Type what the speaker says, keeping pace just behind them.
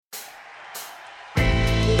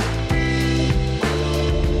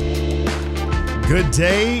Good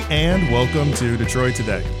day and welcome to Detroit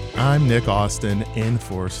Today. I'm Nick Austin in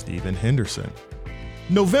for Stephen Henderson.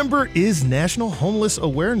 November is National Homeless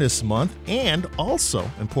Awareness Month and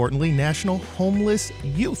also, importantly, National Homeless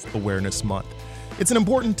Youth Awareness Month. It's an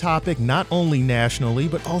important topic not only nationally,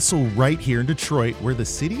 but also right here in Detroit, where the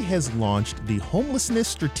city has launched the Homelessness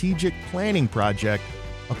Strategic Planning Project,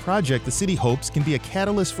 a project the city hopes can be a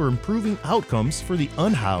catalyst for improving outcomes for the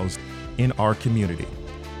unhoused in our community.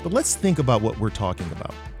 But let's think about what we're talking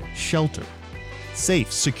about. Shelter.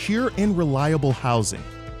 Safe, secure, and reliable housing.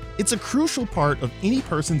 It's a crucial part of any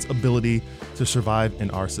person's ability to survive in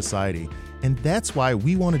our society. And that's why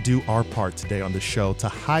we want to do our part today on the show to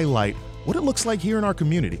highlight what it looks like here in our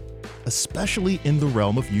community, especially in the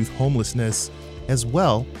realm of youth homelessness, as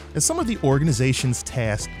well as some of the organizations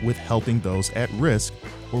tasked with helping those at risk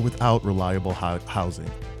or without reliable housing.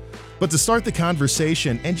 But to start the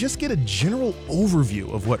conversation and just get a general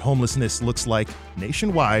overview of what homelessness looks like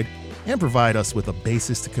nationwide and provide us with a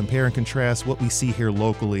basis to compare and contrast what we see here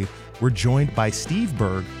locally, we're joined by Steve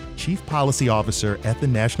Berg, Chief Policy Officer at the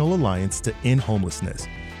National Alliance to End Homelessness.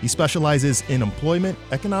 He specializes in employment,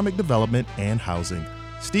 economic development, and housing.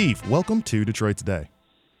 Steve, welcome to Detroit Today.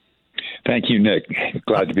 Thank you, Nick.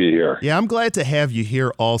 Glad to be here. Yeah, I'm glad to have you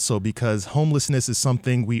here also because homelessness is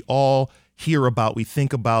something we all hear about, we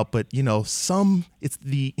think about, but it's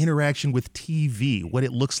the interaction with TV, what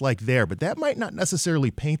it looks like there, but that might not necessarily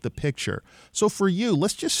paint the picture. So for you,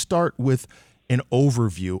 let's just start with an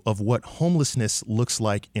overview of what homelessness looks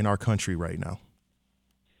like in our country right now.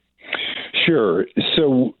 Sure.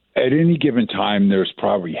 So at any given time, there's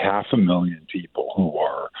probably 500,000 people who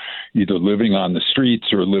are either living on the streets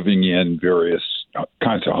or living in various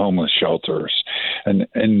kinds of homeless shelters. And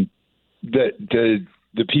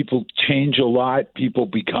the people change a lot. People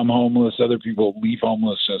become homeless. Other people leave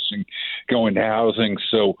homelessness and go into housing.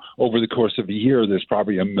 So over the course of a year, there's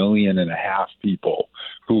probably 1.5 million people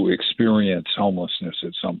who experience homelessness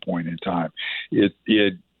at some point in time. It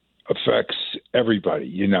affects everybody.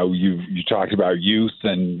 You talked about youth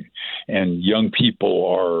and young people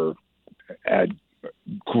are at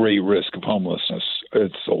great risk of homelessness.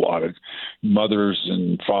 It's a lot of mothers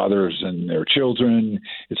and fathers and their children.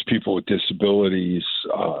 It's people with disabilities.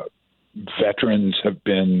 Veterans have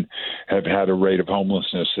had a rate of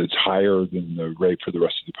homelessness that's higher than the rate for the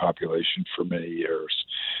rest of the population for many years.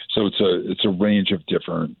 So it's a range of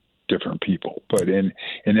different people. But in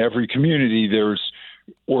every community, there's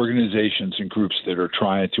organizations and groups that are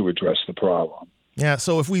trying to address the problem. Yeah,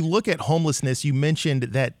 so if we look at homelessness, you mentioned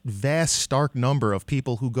that vast, stark number of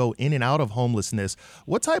people who go in and out of homelessness.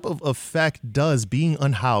 What type of effect does being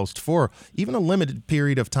unhoused for even a limited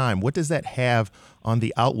period of time, what does that have on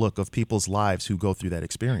the outlook of people's lives who go through that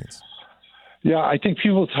experience? Yeah, I think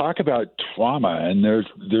people talk about trauma, and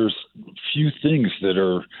there's few things that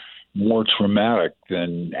are more traumatic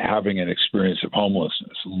than having an experience of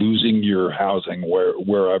homelessness, losing your housing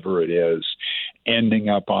wherever it is, ending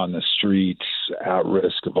up on the streets at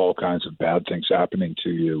risk of all kinds of bad things happening to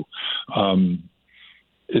you.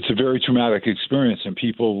 It's a very traumatic experience, and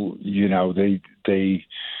people, they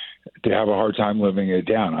have a hard time living it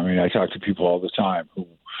down. I mean, I talk to people all the time who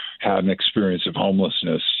had an experience of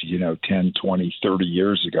homelessness, 10, 20, 30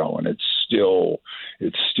 years ago, and it's still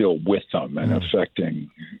with them and affecting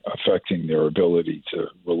their ability to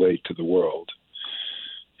relate to the world.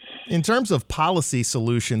 In terms of policy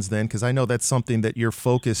solutions then, because I know that's something that you're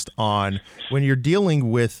focused on, when you're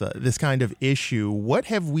dealing with this kind of issue, what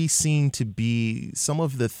have we seen to be some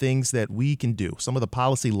of the things that we can do, some of the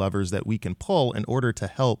policy levers that we can pull in order to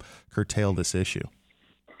help curtail this issue?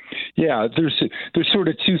 Yeah, there's sort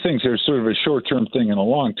of two things. There's sort of a short-term thing and a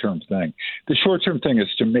long-term thing. The short-term thing is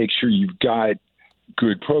to make sure you've got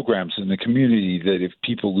good programs in the community that if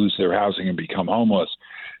people lose their housing and become homeless,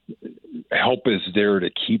 help is there to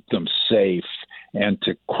keep them safe and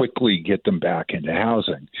to quickly get them back into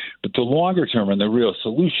housing. But the longer term and the real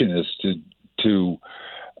solution is to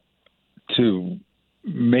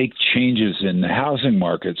make changes in the housing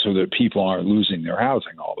market so that people aren't losing their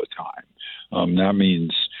housing all the time. That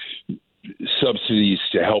means subsidies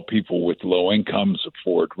to help people with low incomes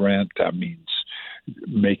afford rent. That means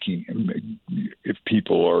if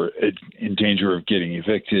people are in danger of getting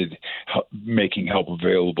evicted, making help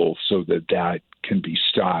available so that can be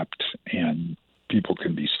stopped and people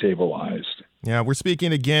can be stabilized. Yeah, we're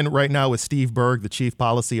speaking again right now with Steve Berg, the Chief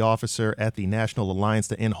Policy Officer at the National Alliance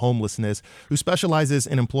to End Homelessness, who specializes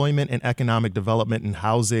in employment and economic development and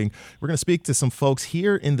housing. We're going to speak to some folks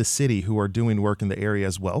here in the city who are doing work in the area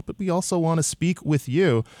as well, but we also want to speak with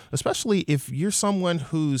you, especially if you're someone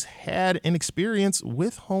who's had an experience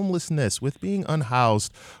with homelessness, with being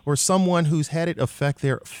unhoused, or someone who's had it affect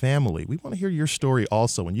their family. We want to hear your story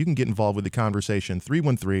also, and you can get involved with the conversation,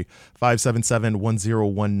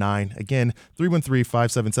 313-577-1019. Again,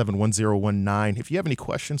 313-577-1019. If you have any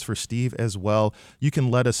questions for Steve as well, you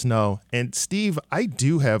can let us know. And Steve, I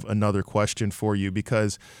do have another question for you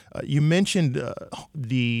because you mentioned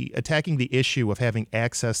attacking the issue of having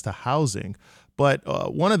access to housing. But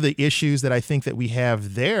one of the issues that I think that we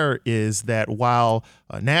have there is that while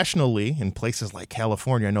nationally, in places like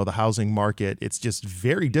California, I know the housing market, it's just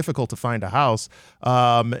very difficult to find a house.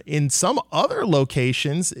 In some other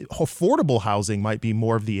locations, affordable housing might be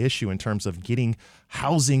more of the issue in terms of getting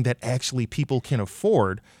housing that actually people can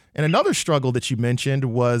afford. And another struggle that you mentioned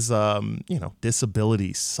was,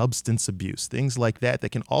 disability, substance abuse, things like that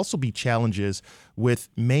can also be challenges with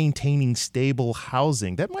maintaining stable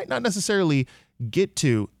housing. That might not necessarily get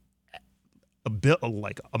to a bit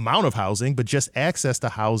like amount of housing, but just access to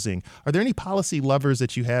housing. Are there any policy levers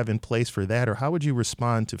that you have in place for that, or how would you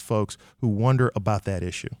respond to folks who wonder about that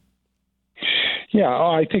issue? Yeah,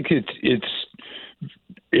 I think it's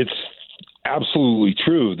absolutely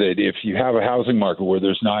true that if you have a housing market where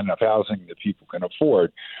there's not enough housing that people can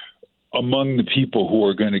afford, among the people who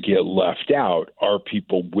are going to get left out are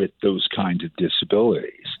people with those kinds of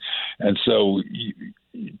disabilities. And so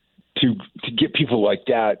to get people like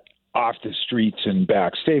that off the streets and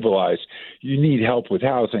back stabilized, you need help with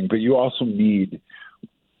housing, but you also need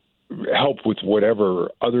help with whatever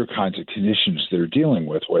other kinds of conditions they're dealing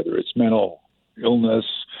with, whether it's mental illness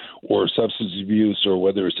or substance abuse, or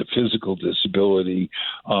whether it's a physical disability.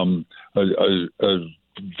 A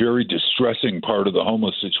very distressing part of the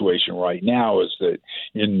homeless situation right now is that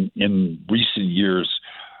in recent years,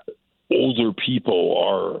 older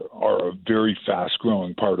people are a very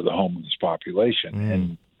fast-growing part of the homeless population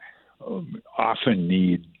and often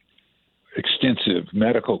need extensive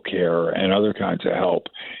medical care and other kinds of help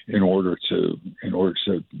in order to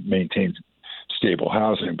maintain stable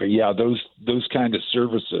housing. But yeah, those kind of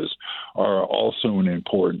services are also an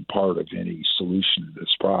important part of any solution to this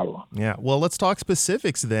problem. Yeah, well, let's talk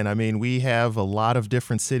specifics then. I mean, we have a lot of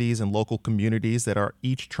different cities and local communities that are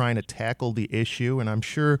each trying to tackle the issue, and I'm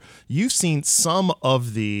sure you've seen some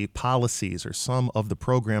of the policies or some of the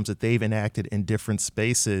programs that they've enacted in different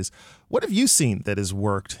spaces. What have you seen that has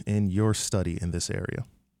worked in your study in this area?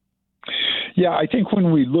 Yeah, I think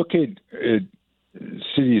when we look at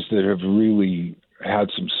cities that have really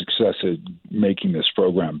had some success at making this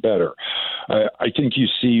program better, I think you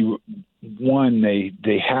see, one,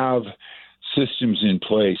 they have systems in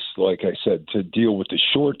place, like I said, to deal with the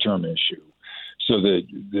short-term issue so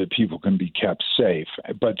that people can be kept safe.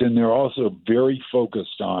 But then they're also very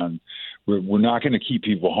focused on, we're not going to keep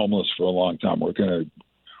people homeless for a long time. We're going to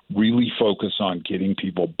really focus on getting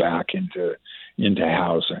people back into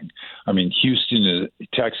housing. I mean, Houston,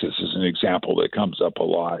 Texas is an example that comes up a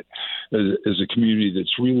lot as a community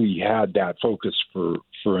that's really had that focus for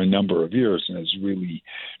a number of years and has really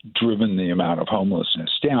driven the amount of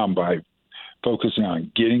homelessness down by focusing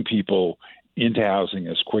on getting people into housing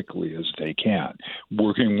as quickly as they can,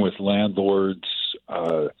 working with landlords,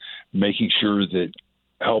 making sure that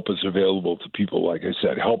help is available to people, like I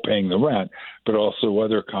said, help paying the rent, but also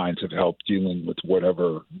other kinds of help dealing with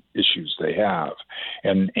whatever issues they have,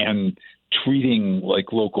 and treating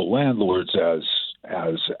like local landlords as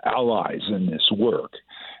allies in this work,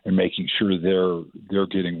 and making sure they're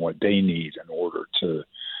getting what they need in order to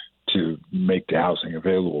make the housing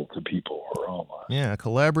available to people who are homeless. Yeah, a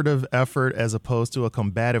collaborative effort as opposed to a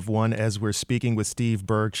combative one, as we're speaking with Steve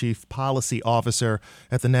Berg, Chief Policy Officer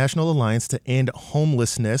at the National Alliance to End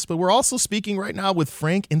Homelessness. But we're also speaking right now with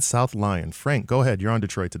Frank in South Lyon. Frank, go ahead. You're on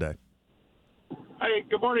Detroit Today. Hi,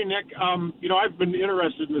 good morning, Nick. I've been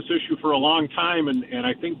interested in this issue for a long time, and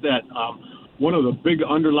I think that one of the big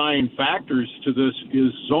underlying factors to this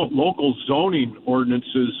is local zoning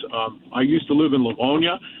ordinances. I used to live in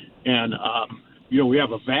Livonia, and, we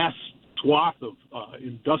have a vast swath of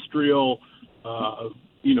industrial,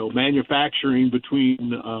 manufacturing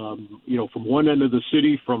between, from one end of the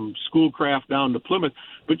city, from Schoolcraft down to Plymouth.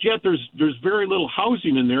 But yet there's very little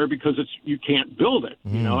housing in there because you can't build it.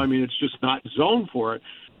 It's just not zoned for it.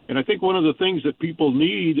 And I think one of the things that people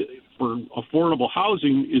need for affordable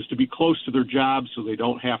housing is to be close to their jobs so they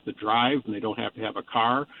don't have to drive and they don't have to have a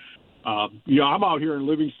car. I'm out here in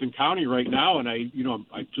Livingston County right now, and I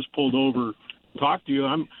just pulled over talk to you.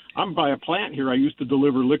 I'm by a plant here. I used to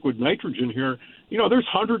deliver liquid nitrogen here. There's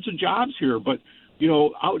hundreds of jobs here, but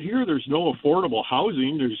out here there's no affordable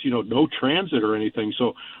housing. There's no transit or anything.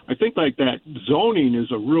 So I think like that zoning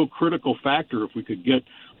is a real critical factor. If we could get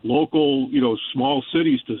local, small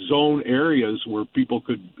cities to zone areas where people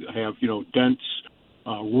could have dense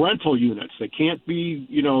rental units. They can't be,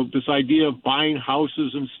 this idea of buying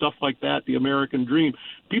houses and stuff like that, the American dream.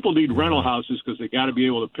 People need rental houses because they got to be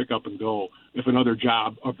able to pick up and go if another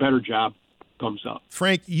job, a better job, comes up.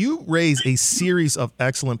 Frank, you raise a series of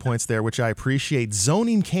excellent points there, which I appreciate.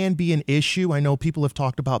 Zoning can be an issue. I know people have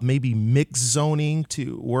talked about maybe mixed zoning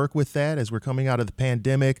to work with that as we're coming out of the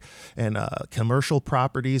pandemic, and commercial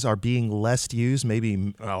properties are being less used,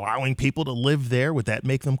 maybe allowing people to live there. Would that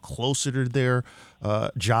make them closer to their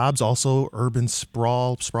jobs? Also, urban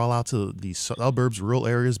sprawl out to the suburbs, rural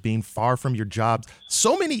areas, being far from your jobs.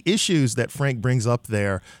 So many issues that Frank brings up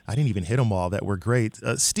there. I didn't even hit them all that were great.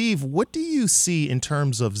 Steve, what do you see in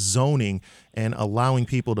terms of zoning and allowing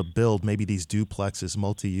people to build maybe these duplexes,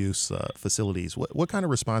 multi-use facilities? What kind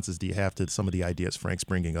of responses do you have to some of the ideas Frank's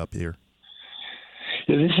bringing up here?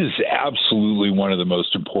 Yeah, this is absolutely one of the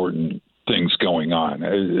most important things going on.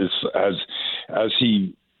 As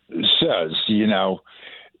he says,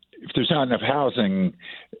 if there's not enough housing,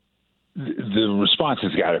 the response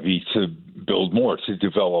has got to be to build more, to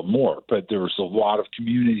develop more. But there's a lot of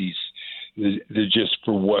communities that just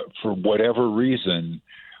for whatever reason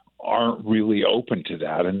aren't really open to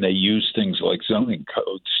that, and they use things like zoning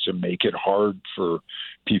codes to make it hard for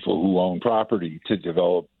people who own property to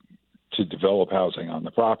develop housing on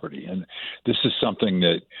the property. And this is something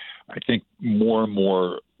that I think more and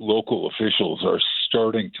more local officials are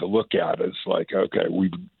starting to look at as like, okay,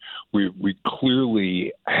 we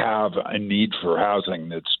clearly have a need for housing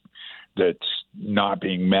that's not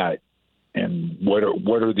being met, and what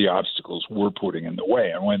are the obstacles we're putting in the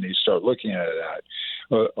way? And when they start looking at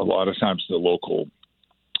that, a lot of times the local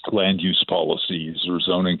land use policies or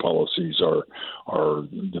zoning policies are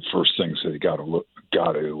the first things that got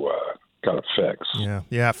to fix.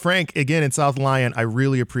 Yeah. Frank, again in South Lyon, I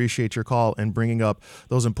really appreciate your call and bringing up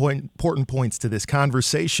those important points to this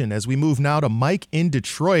conversation. As we move now to Mike in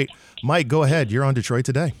Detroit. Mike, go ahead. You're on Detroit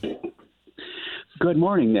Today. Good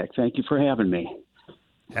morning, Nick. Thank you for having me.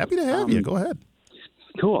 Happy to have you. Go ahead.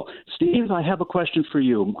 Cool. Steve, I have a question for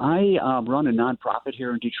you. I run a nonprofit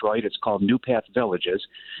here in Detroit. It's called New Path Villages.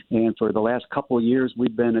 And for the last couple of years,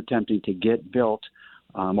 we've been attempting to get built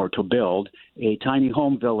or to build a tiny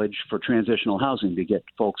home village for transitional housing to get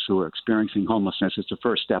folks who are experiencing homelessness. It's the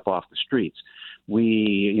first step off the streets.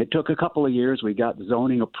 It took a couple of years. We got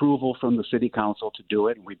zoning approval from the city council to do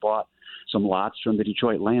it. And we bought some lots from the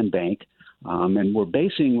Detroit Land Bank. And we're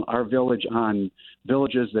basing our village on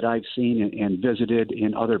villages that I've seen and visited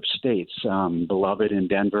in other states. Beloved in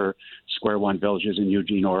Denver, Square One Villages in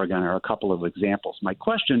Eugene, Oregon are a couple of examples. My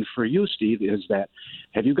question for you, Steve, is that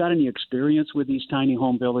have you got any experience with these tiny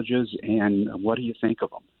home villages, and what do you think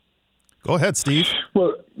of them? Go ahead, Steve.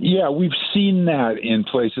 Well, yeah, we've seen that in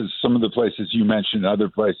places, some of the places you mentioned, other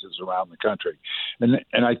places around the country. And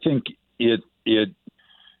I think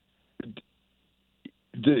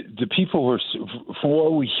the people who are, from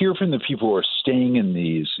what we hear from the people who are staying in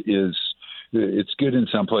these, is it's good in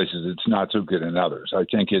some places, it's not so good in others. I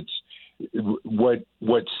think it's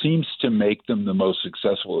what seems to make them the most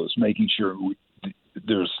successful is making sure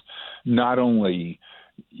there's not only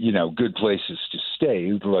good places to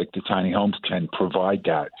stay, like the tiny homes can provide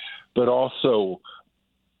that, but also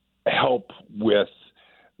help with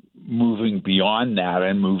moving beyond that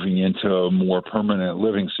and moving into a more permanent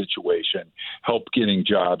living situation, help getting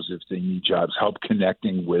jobs if they need jobs, help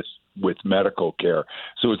connecting with medical care.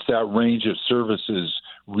 So it's that range of services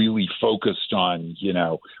really focused on,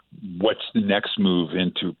 what's the next move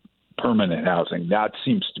into permanent housing. That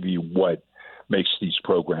seems to be what makes these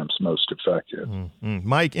programs most effective. Mm-hmm.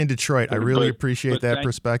 Mike in Detroit, I really appreciate that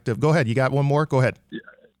perspective. Go ahead. You got one more? Go ahead.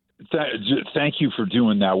 Thank you for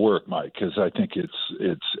doing that work, Mike, because I think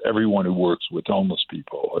it's everyone who works with homeless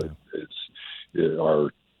people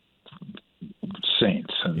are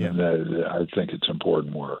saints, and I think it's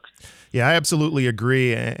important work. Yeah, I absolutely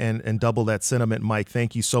agree and double that sentiment, Mike.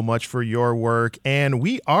 Thank you so much for your work. And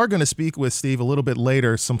we are going to speak with Steve a little bit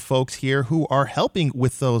later, some folks here who are helping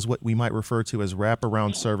with those, what we might refer to as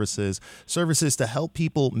wraparound services to help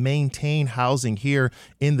people maintain housing here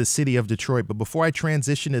in the city of Detroit. But before I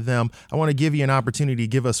transition to them, I want to give you an opportunity to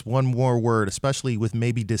give us one more word, especially with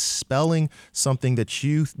maybe dispelling something that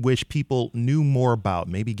you wish people knew more about,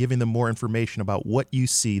 maybe giving them more information about what you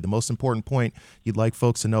see, the most important point you'd like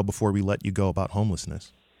folks to know before we let you go about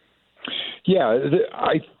homelessness. Yeah,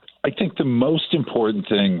 I think the most important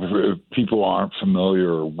thing for people who aren't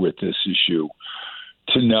familiar with this issue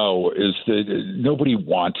to know is that nobody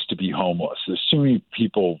wants to be homeless. There's too many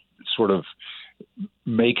people sort of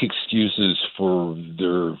make excuses for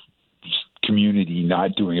their community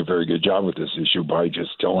not doing a very good job with this issue by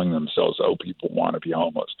just telling themselves, oh, people want to be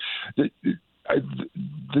homeless.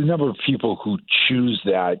 The number of people who choose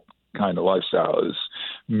that kind of lifestyle is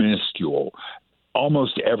minuscule.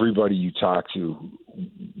 Almost everybody you talk to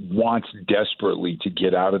wants desperately to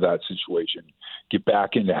get out of that situation, get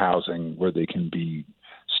back into housing where they can be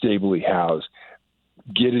stably housed,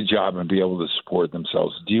 get a job and be able to support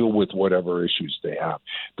themselves, deal with whatever issues they have.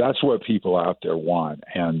 That's what people out there want,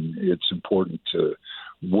 and it's important to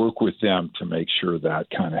work with them to make sure that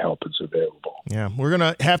kind of help is available. Yeah, we're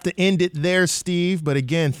going to have to end it there, Steve. But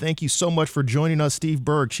again, thank you so much for joining us, Steve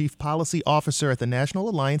Berg, Chief Policy Officer at the National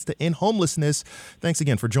Alliance to End Homelessness. Thanks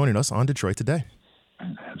again for joining us on Detroit Today.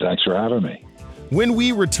 Thanks for having me. When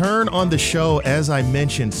we return on the show, as I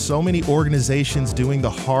mentioned, so many organizations doing the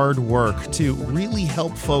hard work to really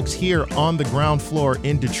help folks here on the ground floor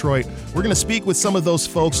in Detroit. We're going to speak with some of those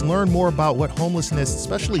folks, learn more about what homelessness,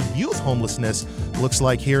 especially youth homelessness, looks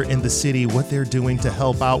like here in the city, what they're doing to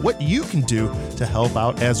help out, what you can do to help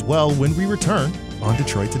out as well when we return on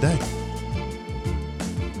Detroit Today.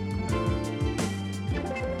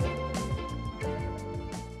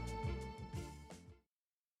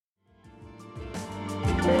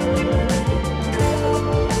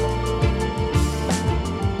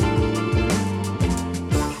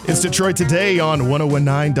 It's Detroit Today on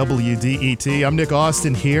 1019 WDET. I'm Nick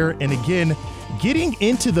Austin here, and again, getting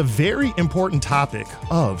into the very important topic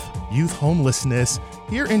of youth homelessness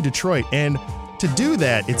here in Detroit. And to do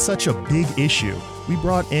that, it's such a big issue. We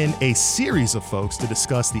brought in a series of folks to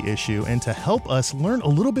discuss the issue and to help us learn a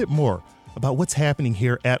little bit more about what's happening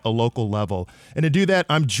here at a local level. And to do that,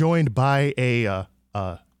 I'm joined by a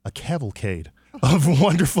cavalcade of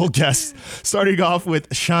wonderful guests, starting off with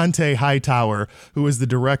Shontae Hightower, who is the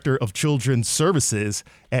Director of Children's Services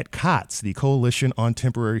at COTS, the Coalition on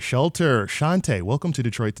Temporary Shelter. Shontae, welcome to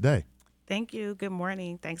Detroit Today. Thank you. Good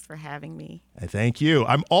morning. Thanks for having me. Thank you.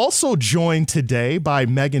 I'm also joined today by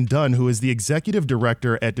Meagan Dunn, who is the Executive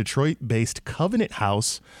Director at Detroit-based Covenant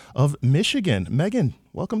House of Michigan. Meagan,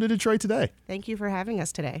 welcome to Detroit Today. Thank you for having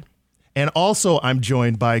us today. And also, I'm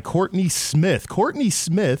joined by Courtney Smith. Courtney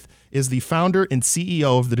Smith is the founder and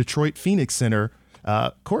CEO of the Detroit Phoenix Center.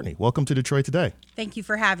 Courtney, welcome to Detroit Today. Thank you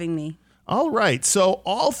for having me. All right. So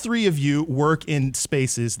all three of you work in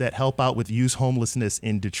spaces that help out with youth homelessness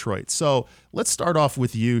in Detroit. So let's start off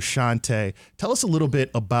with you, Shontae. Tell us a little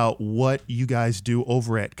bit about what you guys do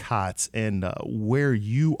over at COTS and where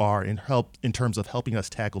you are in terms of helping us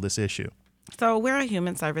tackle this issue. So we're a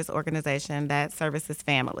human service organization that services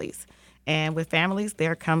families. And with families,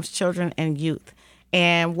 there comes children and youth.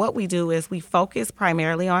 And what we do is we focus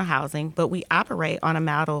primarily on housing, but we operate on a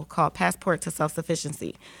model called Passport to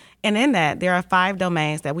Self-Sufficiency. And in that, there are 5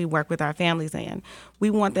 domains that we work with our families in.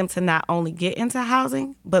 We want them to not only get into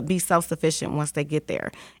housing, but be self-sufficient once they get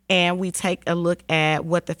there. And we take a look at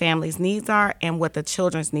what the family's needs are and what the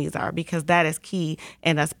children's needs are, because that is key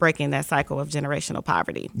in us breaking that cycle of generational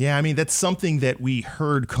poverty. Yeah, I mean, that's something that we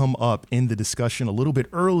heard come up in the discussion a little bit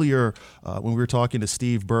earlier when we were talking to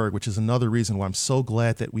Steve Berg, which is another reason why I'm so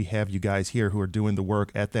glad that we have you guys here who are doing the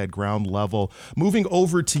work at that ground level. Moving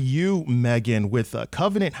over to you, Meagan, with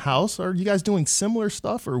Covenant House, are you guys doing similar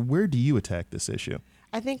stuff, or where do you attack this issue?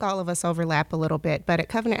 I think all of us overlap a little bit, but at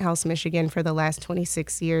Covenant House, Michigan, for the last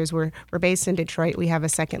 26 years, we're based in Detroit. We have a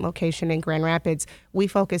second location in Grand Rapids. We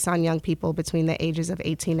focus on young people between the ages of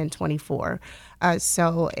 18 and 24.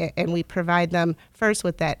 And we provide them first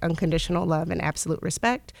with that unconditional love and absolute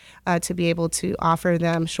respect to be able to offer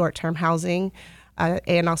them short-term housing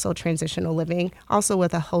and also transitional living, also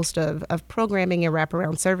with a host of programming and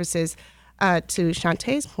wraparound services. To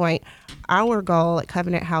Shontae's point, our goal at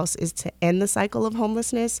Covenant House is to end the cycle of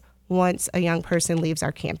homelessness once a young person leaves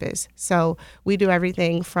our campus. So we do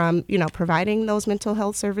everything from, providing those mental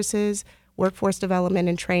health services, workforce development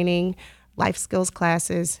and training, life skills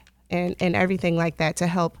classes, and everything like that to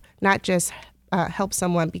help not just help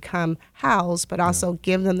someone become housed, but also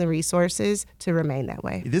give them the resources to remain that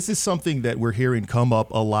way. This is something that we're hearing come up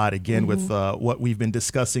a lot, again, with what we've been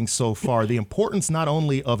discussing so far. The importance not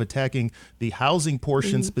only of attacking the housing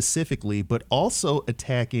portion specifically, but also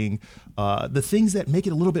attacking the things that make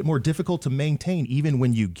it a little bit more difficult to maintain, even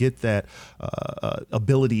when you get that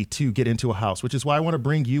ability to get into a house, which is why I want to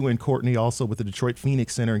bring you in, Courtney, also with the Detroit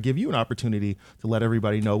Phoenix Center, and give you an opportunity to let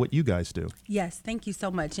everybody know what you guys do. Yes, thank you so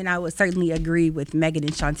much. And I would certainly agree agree with Meagan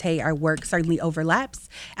and Shontae. Our work certainly overlaps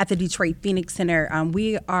at the Detroit Phoenix Center.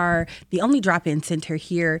 We are the only drop-in center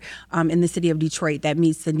here in the city of Detroit that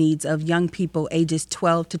meets the needs of young people ages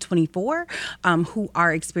 12 to 24 who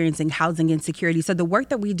are experiencing housing insecurity. So the work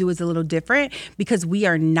that we do is a little different because we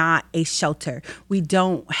are not a shelter. We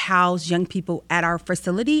don't house young people at our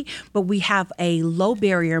facility, but we have a low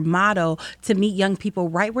barrier model to meet young people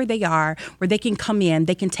right where they are, where they can come in,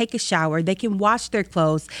 they can take a shower, they can wash their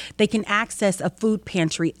clothes, they can access a food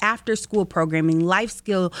pantry, after school programming, life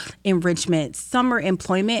skill enrichment, summer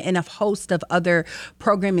employment, and a host of other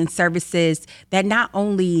programming services that not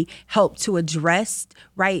only help to address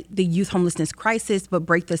the youth homelessness crisis, but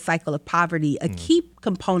break the cycle of poverty. A key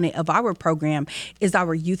component of our program is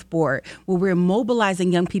our youth board, where we're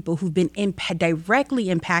mobilizing young people who've been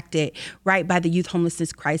directly impacted by the youth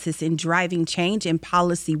homelessness crisis and driving change and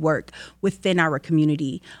policy work within our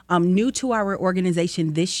community. New to our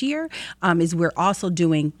organization this year is we're also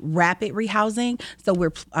doing rapid rehousing. So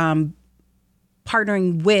we're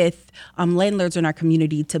partnering with landlords in our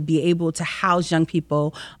community to be able to house young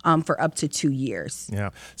people for up to 2 years. Yeah.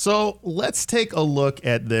 So let's take a look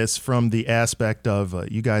at this from the aspect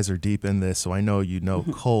of you guys are deep in this, so I know you know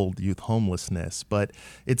cold youth homelessness, but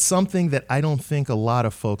it's something that I don't think a lot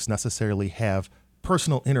of folks necessarily have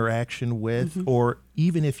personal interaction with, or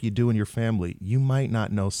even if you do in your family, you might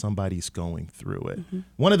not know somebody's going through it.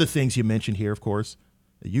 One of the things you mentioned here, of course,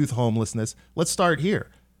 youth homelessness. Let's start here.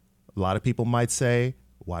 A lot of people might say,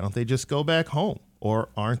 why don't they just go back home? Or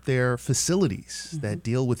aren't there facilities that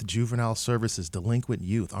deal with juvenile services, delinquent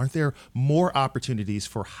youth? Aren't there more opportunities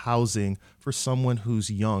for housing for someone who's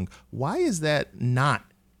young? Why is that not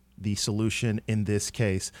the solution in this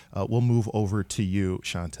case? We'll move over to you,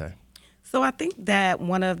 Shontae. So I think that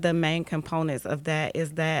one of the main components of that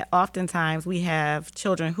is that oftentimes we have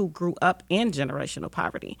children who grew up in generational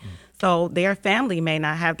poverty. So their family may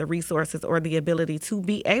not have the resources or the ability to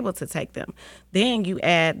be able to take them. Then you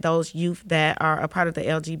add those youth that are a part of the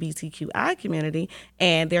LGBTQI community,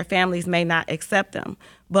 and their families may not accept them,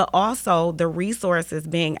 but also the resources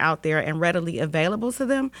being out there and readily available to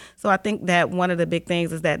them. So I think that one of the big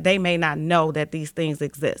things is that they may not know that these things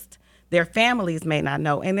exist. Their families may not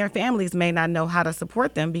know, and their families may not know how to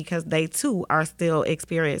support them because they too are still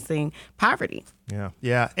experiencing poverty.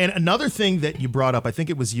 Yeah. And another thing that you brought up, I think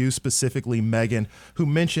it was you specifically, Meagan, who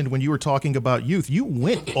mentioned when you were talking about youth, you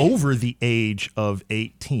went over the age of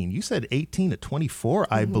 18. You said 18 to 24,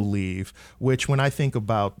 I believe, which when I think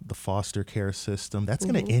about the foster care system, that's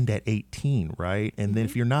going to end at 18, right? And then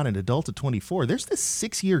if you're not an adult at 24, there's this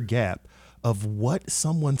 6-year gap of what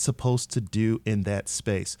someone's supposed to do in that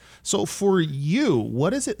space. So for you, what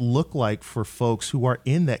does it look like for folks who are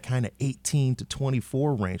in that kind of 18 to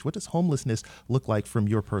 24 range? What does homelessness look like from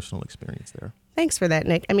your personal experience there? Thanks for that,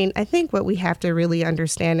 Nick. I mean, I think what we have to really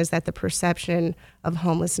understand is that the perception of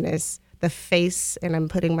homelessness, the face, and I'm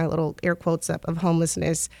putting my little air quotes up, of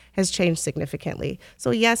homelessness has changed significantly. So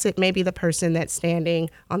yes, it may be the person that's standing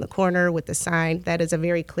on the corner with the sign. That is a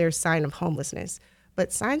very clear sign of homelessness.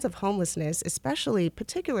 But signs of homelessness,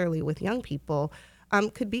 particularly with young people,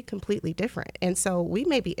 could be completely different. And so we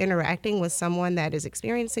may be interacting with someone that is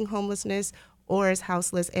experiencing homelessness or is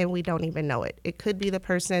houseless, and we don't even know it. It could be the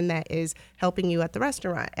person that is helping you at the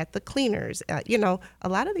restaurant, at the cleaners. A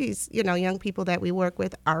lot of these, young people that we work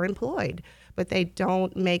with are employed, but they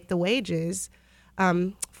don't make the wages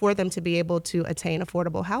for them to be able to attain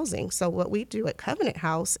affordable housing. So what we do at Covenant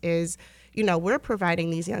House is, we're providing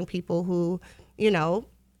these young people who,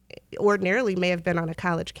 ordinarily may have been on a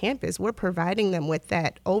college campus. We're providing them with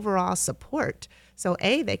that overall support. So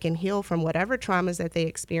they can heal from whatever traumas that they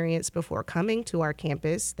experienced before coming to our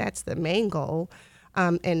campus. That's the main goal.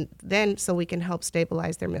 And then so we can help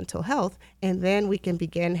stabilize their mental health. And then we can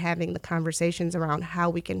begin having the conversations around how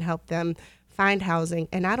we can help them find housing,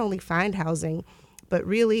 and not only find housing, but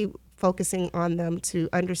really focusing on them to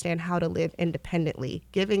understand how to live independently,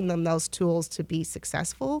 giving them those tools to be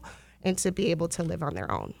successful and to be able to live on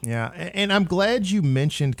their own. Yeah, and I'm glad you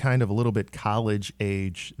mentioned kind of a little bit college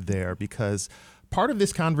age there, because part of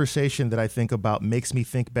this conversation that I think about makes me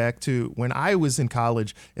think back to when I was in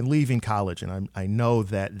college and leaving college. And I know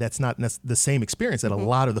that that's not the same experience that a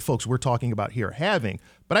lot of the folks we're talking about here are having,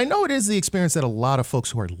 but I know it is the experience that a lot of folks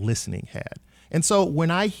who are listening had. And so when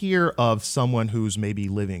I hear of someone who's maybe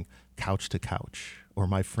living couch to couch, or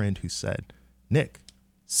my friend who said, Nick,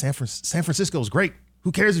 San Francisco is great.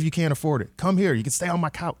 Who cares if you can't afford it? Come here. You can stay on my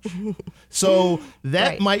couch. So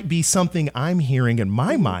that might be something I'm hearing in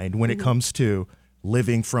my mind when it comes to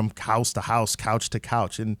living from house to house, couch to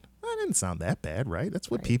couch. And doesn't sound that bad, right?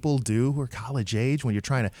 That's what people do who are college age when you're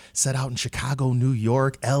trying to set out in Chicago, New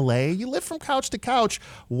York, LA. You live from couch to couch.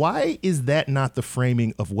 Why is that not the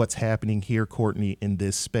framing of what's happening here, Courtney, in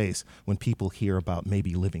this space when people hear about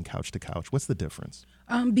maybe living couch to couch? What's the difference?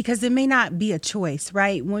 Because it may not be a choice,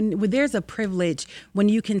 right? When there's a privilege, when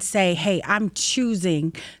you can say, hey, I'm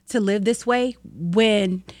choosing to live this way,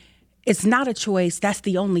 when it's not a choice, that's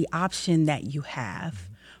the only option that you have,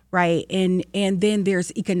 right? And then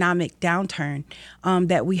there's economic downturn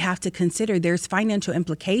that we have to consider. There's financial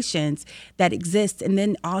implications that exist. And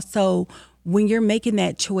then also, when you're making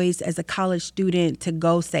that choice as a college student to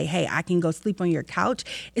go say, hey, I can go sleep on your couch,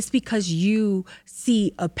 it's because you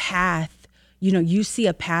see a path. You see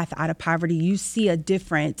a path out of poverty, you see a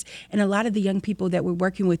difference. And a lot of the young people that we're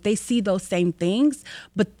working with, they see those same things,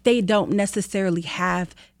 but they don't necessarily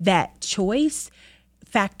have that choice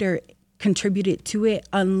factor contributed to it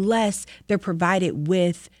unless they're provided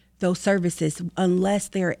with those services, unless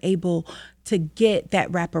they're able to get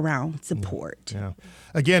that wraparound support. Yeah.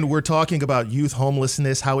 Again, we're talking about youth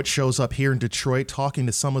homelessness, how it shows up here in Detroit, talking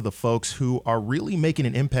to some of the folks who are really making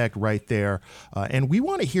an impact right there. And we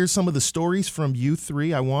want to hear some of the stories from you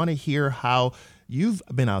three. I want to hear how you've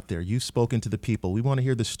been out there. You've spoken to the people. We want to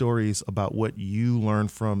hear the stories about what you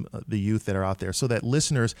learned from the youth that are out there so that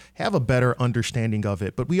listeners have a better understanding of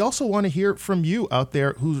it. But we also want to hear from you out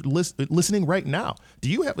there who's listening right now. Do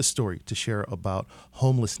you have a story to share about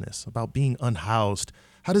homelessness, about being unhoused?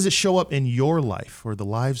 How does it show up in your life or the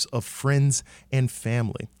lives of friends and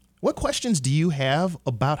family? What questions do you have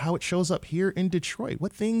about how it shows up here in Detroit?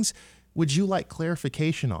 What things would you like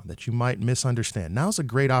clarification on that you might misunderstand? Now's a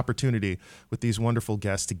great opportunity with these wonderful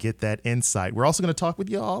guests to get that insight. We're also going to talk with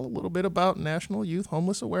you all a little bit about National Youth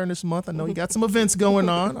Homeless Awareness Month. I know you got some events going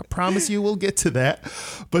on. I promise you we'll get to that.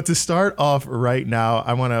 But to start off right now,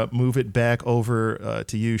 I want to move it back over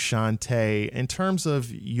to you, Shontae. In terms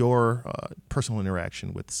of your personal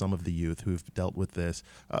interaction with some of the youth who've dealt with this,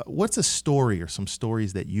 what's a story or some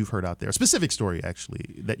stories that you've heard out there, a specific story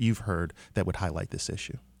actually, that you've heard that would highlight this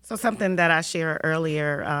issue? So something that I shared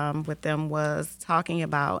earlier with them was talking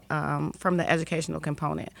about from the educational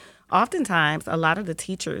component. Oftentimes, a lot of the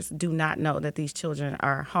teachers do not know that these children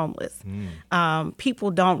are homeless.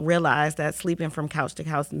 People don't realize that sleeping from couch to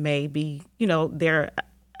couch may be, their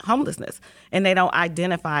homelessness, and they don't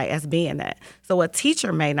identify as being that. So a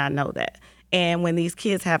teacher may not know that. And when these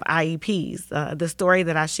kids have IEPs, the story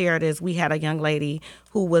that I shared is we had a young lady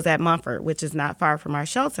who was at Mumford, which is not far from our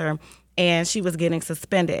shelter, and she was getting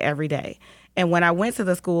suspended every day. And when I went to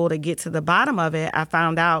the school to get to the bottom of it, I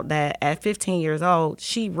found out that at 15 years old,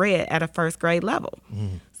 she read at a first grade level.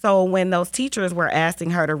 So when those teachers were asking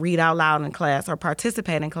her to read out loud in class or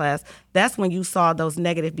participate in class, that's when you saw those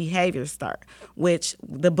negative behaviors start, which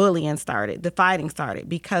the bullying started, the fighting started,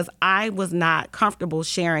 because I was not comfortable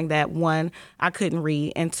sharing that, one, I couldn't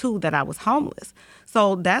read, and two, that I was homeless.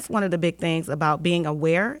 So that's one of the big things about being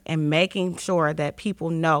aware and making sure that people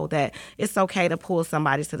know that it's okay to pull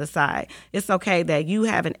somebody to the side. It's okay that you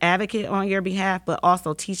have an advocate on your behalf, but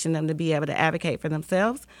also teaching them to be able to advocate for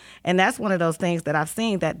themselves. And that's one of those things that I've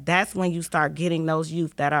seen, that's when you start getting those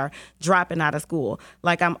youth that are dropping out of school.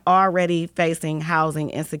 Like, I'm already facing housing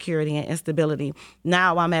insecurity and instability.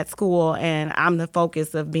 Now I'm at school and I'm the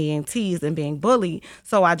focus of being teased and being bullied,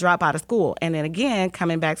 so I drop out of school. And then again,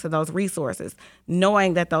 coming back to those resources,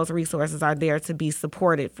 knowing that those resources are there to be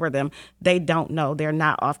supported for them. They don't know. They're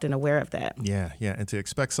not often aware of that. Yeah. And to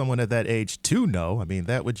expect someone at that age to know, I mean,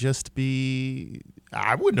 that would just be,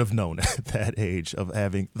 I wouldn't have known at that age of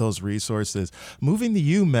having those resources. Moving to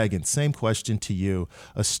you, Meagan, same question to you.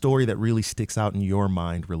 A story that really sticks out in your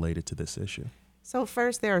mind related to this issue. So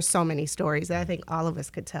first, there are so many stories that I think all of us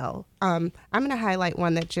could tell. I'm going to highlight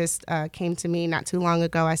one that just came to me not too long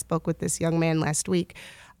ago. I spoke with this young man last week.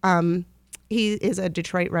 He is a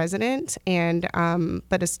Detroit resident and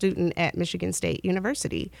but a student at Michigan State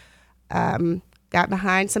University. Got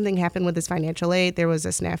behind, something happened with his financial aid. There was a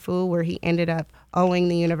snafu where he ended up owing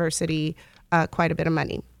the university quite a bit of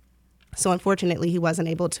money. So unfortunately, he wasn't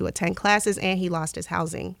able to attend classes and he lost his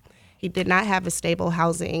housing. He did not have a stable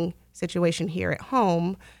housing situation here at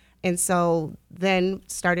home. And so then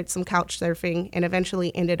started some couch surfing and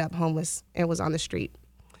eventually ended up homeless and was on the street.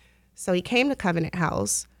 So he came to Covenant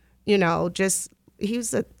House. He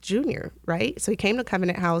was a junior, right? So he came to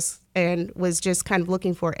Covenant House and was just kind of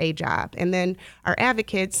looking for a job. And then our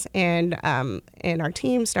advocates and our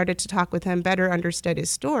team started to talk with him, better understood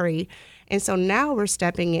his story. And so now we're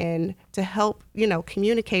stepping in to help,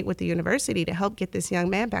 communicate with the university to help get this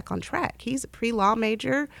young man back on track. He's a pre-law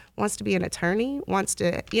major, wants to be an attorney, wants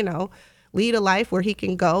to lead a life where he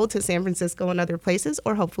can go to San Francisco and other places,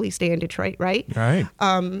 or hopefully stay in Detroit, right? Right.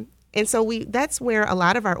 And so that's where a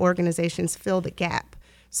lot of our organizations fill the gap.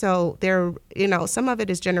 So there, some of it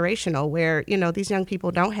is generational where, these young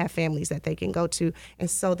people don't have families that they can go to. And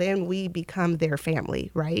so then we become their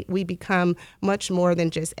family, right? We become much more than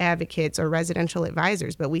just advocates or residential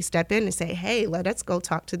advisors, but we step in and say, hey, let us go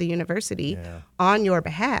talk to the university on your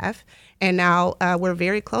behalf. And now we're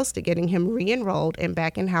very close to getting him re-enrolled and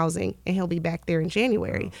back in housing, and he'll be back there in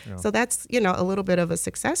January. So that's, a little bit of a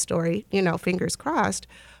success story, fingers crossed.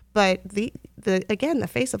 But the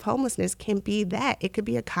face of homelessness can be that. It could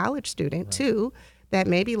be a college student, too, that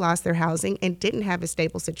maybe lost their housing and didn't have a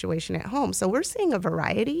stable situation at home. So we're seeing a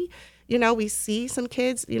variety. We see some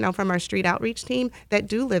kids, from our street outreach team that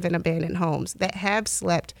do live in abandoned homes, that have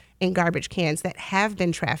slept in garbage cans, that have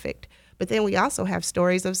been trafficked. But then we also have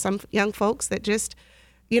stories of some young folks that just,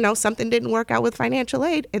 something didn't work out with financial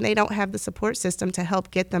aid, and they don't have the support system to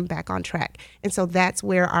help get them back on track. And so that's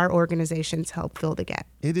where our organizations help fill the gap.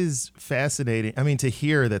 It is fascinating. I mean, to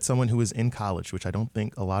hear that someone who is in college, which I don't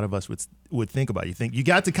think a lot of us would think about. You think you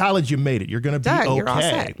got to college, you made it. You're going to be okay. You're all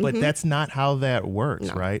set. But that's not how that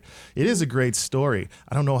works, right? It is a great story.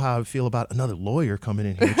 I don't know how I feel about another lawyer coming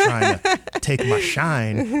in here trying to take my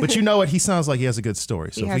shine. But you know what? He sounds like he has a good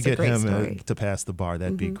story. So if we get him to pass the bar,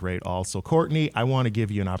 that'd be great also. Courtney, I want to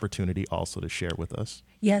give you an opportunity also to share with us.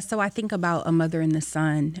 Yeah, so I think about a mother and the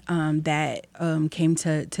son that came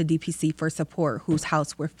to DPC for support, whose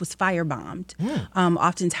house was firebombed.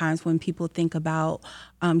 Oftentimes when people think about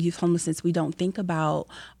youth homelessness, we don't think about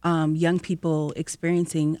young people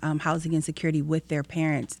experiencing housing insecurity with their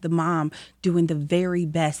parents. The mom doing the very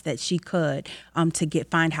best that she could to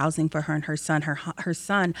find housing for her and her son. Her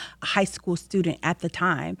son, a high school student at the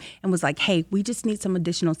time, and was like, hey, we just need some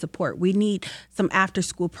additional support. We need some after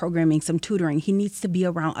school programming, some tutoring. He needs to be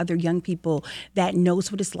around other young people that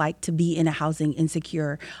knows what it's like to be in a housing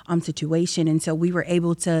insecure situation. And so we were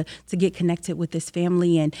able to get connected with this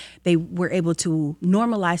family, and they were able to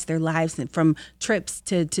normalize their lives from trips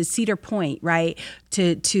to Cedar Point, right,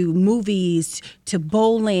 to movies, to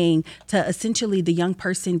bowling, to essentially the young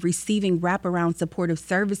person receiving wraparound supportive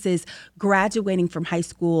services, graduating from high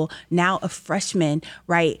school, now a freshman,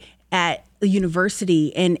 right, at a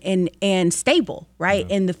university and stable, right?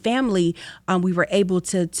 And the family, we were able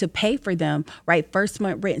to pay for them, right? First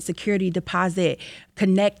month rent and security deposit,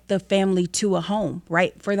 connect the family to a home,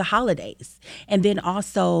 right, for the holidays. And then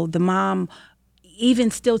also the mom,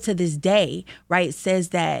 even still to this day, right, says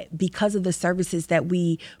that because of the services that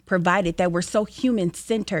we provided, that we're so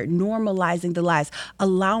human-centered, normalizing the lives,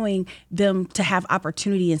 allowing them to have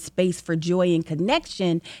opportunity and space for joy and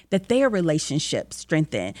connection, that their relationships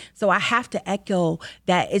strengthen. So I have to echo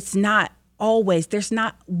that it's not always, there's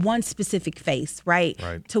not one specific face, right,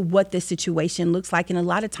 to what this situation looks like. And a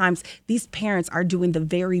lot of times these parents are doing the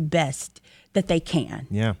very best that they can.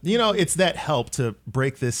 Yeah. It's that help to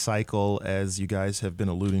break this cycle, as you guys have been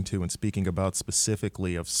alluding to and speaking about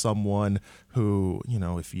specifically, of someone who,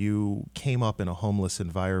 if you came up in a homeless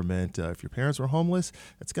environment, if your parents were homeless,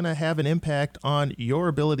 it's going to have an impact on your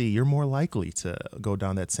ability. You're more likely to go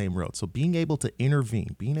down that same road. So being able to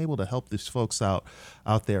intervene, being able to help these folks out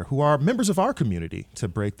there who are members of our community to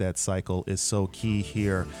break that cycle is so key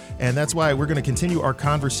here. And that's why we're going to continue our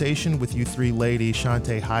conversation with you three ladies: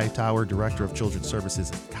 Shontae Hightower, Director of Children's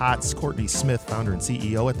Services at COTS; Courtney Smith, founder and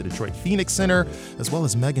CEO at the Detroit Phoenix Center; as well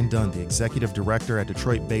as Meagan Dunn, the Executive Director at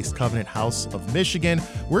Detroit-based Covenant House of Michigan.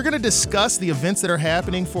 We're going to discuss the events that are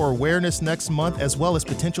happening for awareness next month, as well as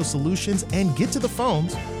potential solutions, and get to the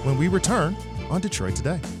phones when we return on Detroit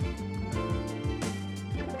Today.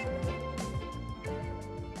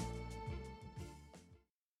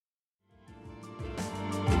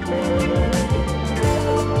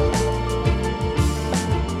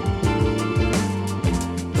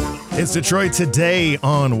 It's Detroit Today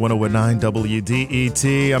on 101.9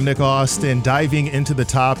 WDET. I'm Nick Austin, diving into the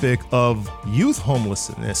topic of youth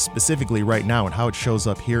homelessness, specifically right now, and how it shows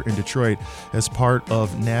up here in Detroit as part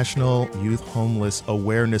of National Youth Homeless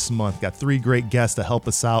Awareness Month. Got three great guests to help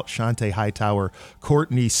us out: Shontae Hightower,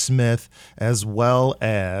 Courtney Smith, as well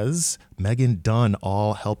as Meagan Dunn,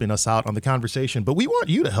 all helping us out on the conversation. But we want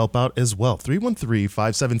you to help out as well.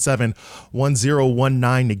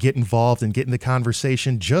 313-577-1019 to get involved and get in the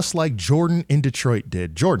conversation, just like Jordan in Detroit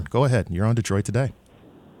did. Jordan, go ahead. You're on Detroit Today.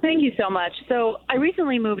 Thank you so much. So I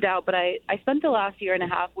recently moved out, but I spent the last year and a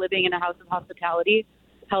half living in a house of hospitality,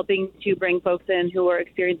 helping to bring folks in who are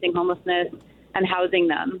experiencing homelessness and housing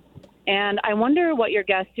them. And I wonder what your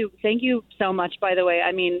guests do. Thank you so much, by the way.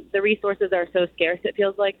 I mean, the resources are so scarce, it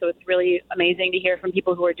feels like, so it's really amazing to hear from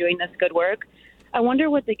people who are doing this good work. I wonder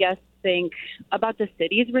what the guests think about the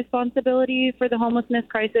city's responsibility for the homelessness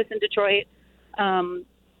crisis in Detroit.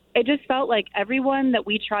 It just felt like everyone that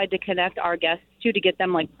we tried to connect our guests to get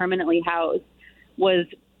them like permanently housed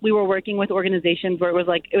we were working with organizations where it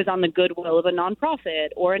was on the goodwill of a nonprofit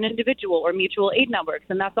or an individual or mutual aid networks,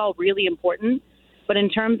 and that's all really important. But in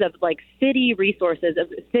terms of like city resources, of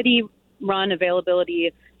city run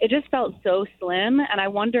availability, it just felt so slim. And I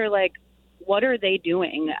wonder, like, what are they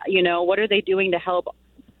doing? What are they doing to help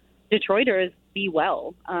Detroiters be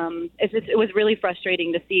well? It was really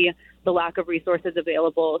frustrating to see the lack of resources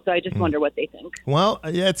available. So I just wonder what they think. Well,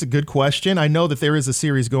 yeah, it's a good question. I know that there is a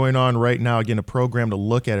series going on right now, again, a program to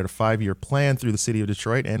look at it, a 5-year plan through the city of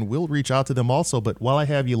Detroit, and we'll reach out to them also. But while I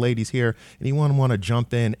have you ladies here, anyone want to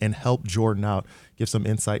jump in and help Jordan out, give some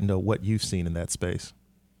insight into what you've seen in that space?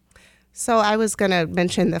 So I was going to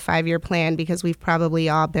mention the 5-year plan because we've probably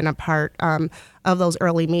all been a part of those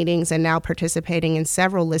early meetings and now participating in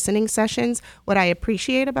several listening sessions. What I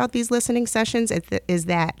appreciate about these listening sessions is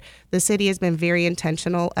that the city has been very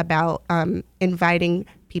intentional about inviting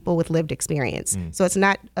people with lived experience. So it's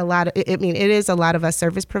not a lot of, it is a lot of us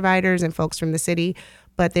service providers and folks from the city,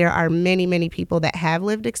 but there are many, many people that have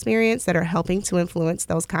lived experience that are helping to influence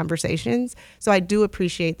those conversations. So I do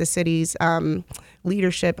appreciate the city's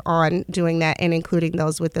leadership on doing that and including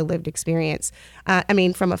those with the lived experience.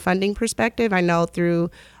 From a funding perspective, I know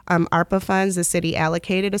through ARPA funds, the city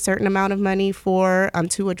allocated a certain amount of money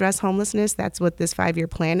to address homelessness. That's what this 5-year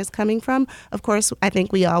plan is coming from. Of course, I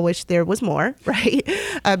think we all wish there was more, right?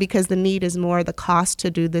 Because the need is more. The cost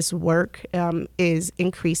to do this work is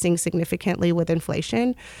increasing significantly with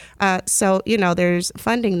inflation. So there's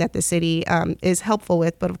funding that the city is helpful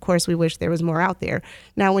with, but of course we wish there was more out there.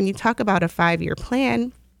 Now, when you talk about a 5-year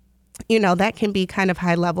plan, that can be kind of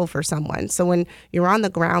high level for someone. So when you're on the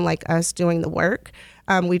ground like us doing the work,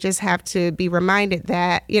 we just have to be reminded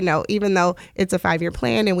that, even though it's a 5-year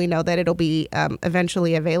plan and we know that it'll be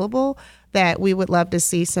eventually available, that we would love to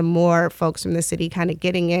see some more folks from the city kind of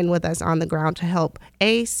getting in with us on the ground to help,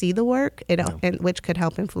 see the work, and which could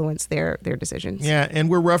help influence their decisions. Yeah, and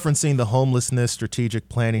we're referencing the Homelessness Strategic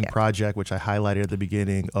Planning Project, which I highlighted at the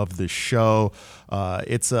beginning of the show.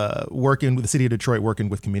 It's working with the city of Detroit, working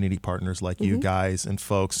with community partners like you guys and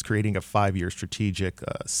folks, creating a 5-year strategic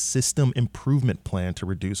system improvement plan to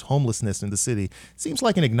reduce homelessness in the city. Seems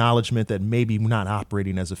like an acknowledgement that maybe we're not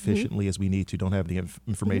operating as efficiently as we need to, don't have the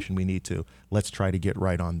information we need to. Let's try to get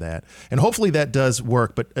right on that. And hopefully that does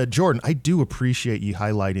work. But Jordan, I do appreciate you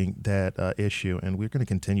highlighting that issue, and we're going to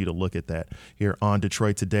continue to look at that here on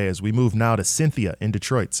Detroit Today as we move now to Cynthia in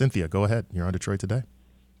Detroit. Cynthia, go ahead. You're on Detroit Today.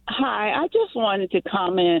 Hi, I just wanted to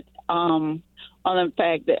comment on the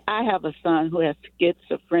fact that I have a son who has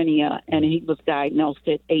schizophrenia, and he was diagnosed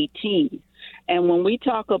at 18. And when we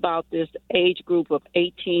talk about this age group of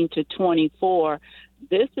 18 to 24,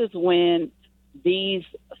 this is when these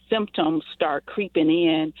symptoms start creeping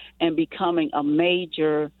in and becoming a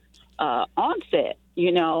major onset.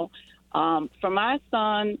 For my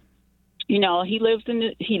son, he lived in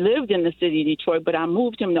the city of Detroit, but I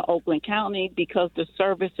moved him to Oakland County because the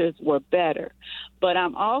services were better. But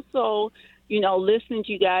I'm also, listening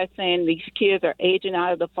to you guys saying these kids are aging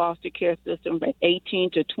out of the foster care system from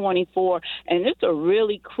 18 to 24, and it's a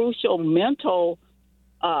really crucial mental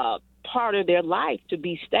part of their life to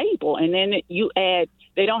be stable. And then you add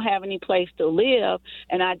they don't have any place to live,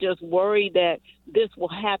 and I just worry that this will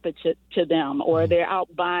happen to them, or they're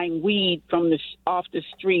out buying weed from off the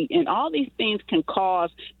street, and all these things can cause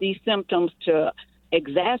these symptoms to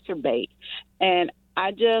exacerbate. And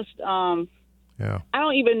I just I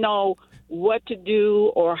don't even know what to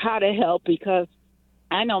do or how to help, because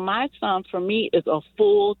I know my son, for me, is a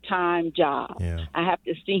full-time job. Yeah. I have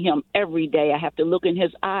to see him every day. I have to look in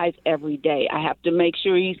his eyes every day. I have to make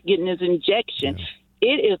sure he's getting his injection. Yeah.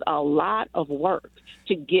 It is a lot of work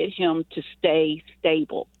to get him to stay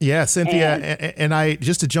stable. Yeah, Cynthia, and I,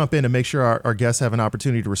 just to jump in and make sure our guests have an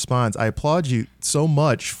opportunity to respond, I applaud you so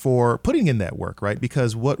much for putting in that work, right?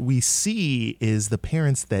 Because what we see is the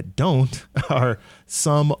parents that don't are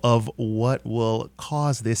some of what will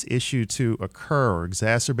cause this issue to occur or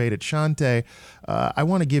exacerbate it. Shontae, I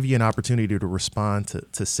want to give you an opportunity to respond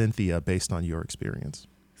to Cynthia based on your experience.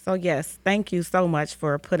 So yes, thank you so much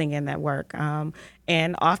for putting in that work.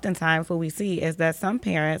 And oftentimes what we see is that some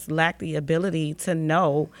parents lack the ability to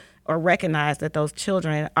know or recognize that those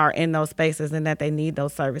children are in those spaces and that they need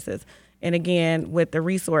those services. And again, with the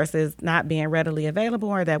resources not being readily available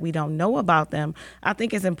or that we don't know about them, I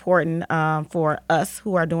think it's important for us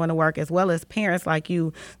who are doing the work, as well as parents like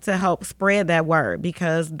you, to help spread that word,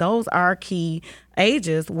 because those are key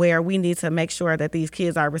ages where we need to make sure that these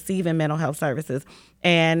kids are receiving mental health services.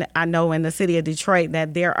 And I know in the city of Detroit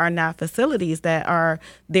that there are not facilities that are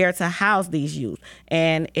there to house these youth.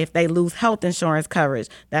 And if they lose health insurance coverage,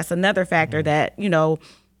 that's another factor that,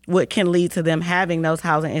 what can lead to them having those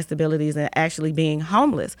housing instabilities and actually being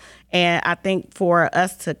homeless. And I think for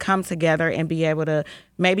us to come together and be able to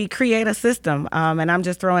maybe create a system, and I'm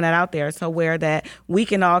just throwing that out there, so where that we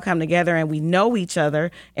can all come together and we know each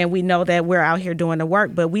other and we know that we're out here doing the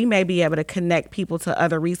work, but we may be able to connect people to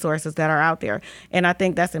other resources that are out there. And I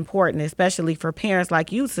think that's important, especially for parents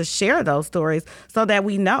like you, to share those stories so that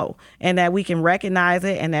we know and that we can recognize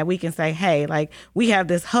it and that we can say, hey, like, we have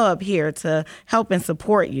this hub here to help and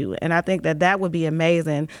support you. And I think that that would be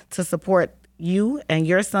amazing to support you and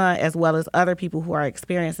your son, as well as other people who are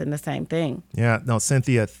experiencing the same thing. Yeah, no,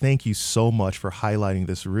 Cynthia, thank you so much for highlighting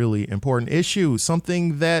this really important issue,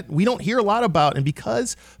 something that we don't hear a lot about. And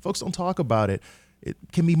because folks don't talk about it, it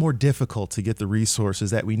can be more difficult to get the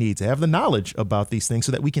resources that we need to have the knowledge about these things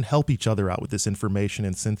so that we can help each other out with this information.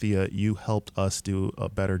 And Cynthia, you helped us do a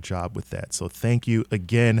better job with that. So thank you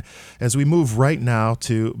again. As we move right now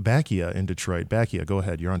to Bakia in Detroit. Bakia, go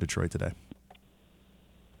ahead. You're on Detroit Today.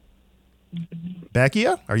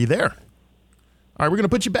 Bakia, are you there? All right, we're going to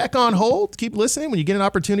put you back on hold. Keep listening. When you get an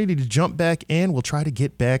opportunity to jump back in, we'll try to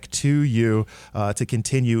get back to you to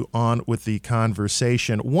continue on with the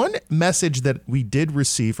conversation. One message that we did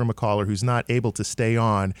receive from a caller who's not able to stay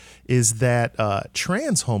on is that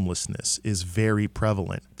trans homelessness is very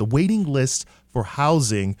prevalent. The waiting list for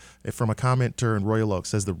housing, from a commenter in Royal Oak,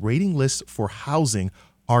 says the waiting lists for housing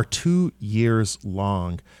are 2 years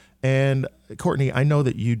long. And Courtney, I know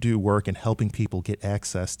that you do work in helping people get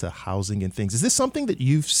access to housing and things. Is this something that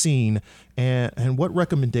you've seen, and what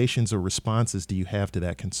recommendations or responses do you have to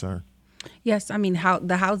that concern? Yes, I mean,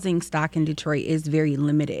 the housing stock in Detroit is very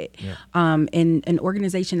limited. Yeah. And an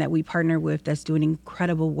organization that we partner with that's doing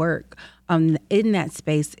incredible work in that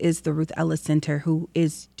space is the Ruth Ellis Center, who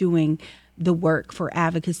is doing the work for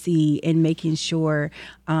advocacy and making sure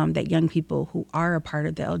that young people who are a part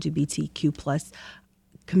of the LGBTQ plus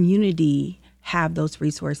community have those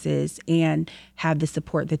resources and have the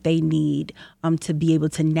support that they need to be able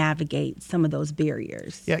to navigate some of those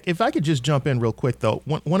barriers. Yeah, if I could just jump in real quick, though.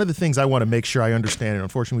 One of the things I want to make sure I understand, and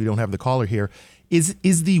unfortunately we don't have the caller here, is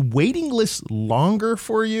the waiting list longer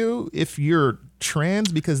for you if you're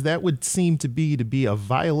trans? Because that would seem to be a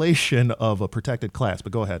violation of a protected class.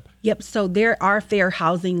 But go ahead. Yep. So there are fair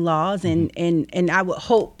housing laws, and I would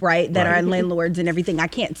hope, that our landlords and everything. I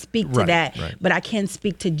can't speak to that, but I can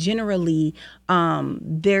speak to generally.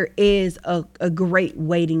 There is a great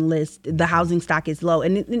waiting list. The housing stock is low,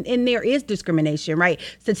 and there is discrimination, right?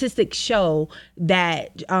 Statistics show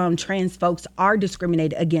that trans folks are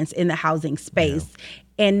discriminated against in the housing space. Yeah.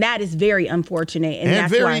 And that is very unfortunate. And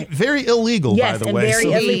that's very, very illegal, by the way.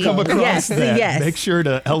 Very illegal. Come across that. Yes. Make sure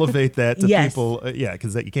to elevate that to people.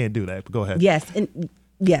 Because you can't do that. But go ahead. Yes.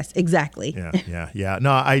 Yes, exactly. Yeah.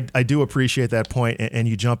 No, I do appreciate that point, and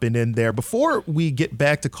you jumping in there. Before we get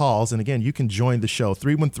back to calls, and again, you can join the show,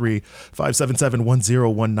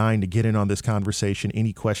 313-577-1019 to get in on this conversation,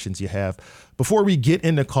 any questions you have. Before we get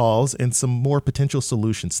into calls and some more potential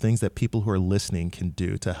solutions, things that people who are listening can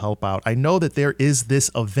do to help out, I know that there is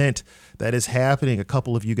this event that is happening. A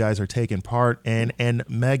couple of you guys are taking part, and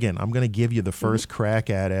Meagan, I'm going to give you the first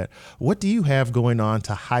crack at it. What do you have going on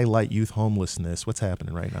to highlight youth homelessness? What's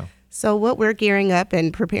happening right now? So what we're gearing up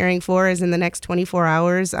and preparing for is in the next 24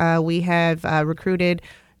 hours, we have recruited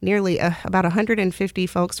nearly about 150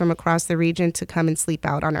 folks from across the region to come and sleep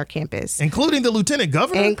out on our campus. Including the Lieutenant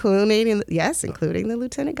Governor? Including the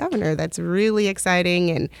Lieutenant Governor. That's really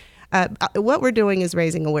exciting. And what we're doing is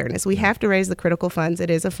raising awareness. We have to raise the critical funds. It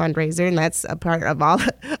is a fundraiser, and that's a part of all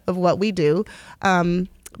of what we do.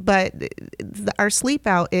 But our sleep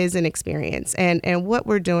out is an experience, and what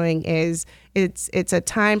we're doing is it's a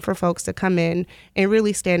time for folks to come in and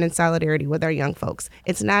really stand in solidarity with our young folks.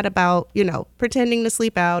 It's not about pretending to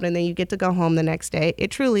sleep out and then you get to go home the next day. It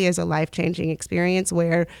truly is a life-changing experience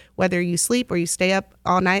where whether you sleep or you stay up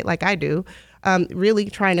all night like I do, really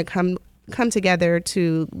trying to come together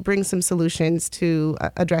to bring some solutions to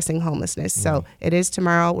addressing homelessness. So it is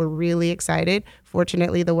tomorrow. We're really excited.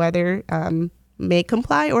 Fortunately, the weather may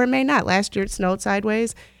comply or it may not. Last year it snowed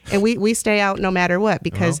sideways, And we stay out no matter what,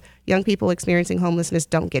 because young people experiencing homelessness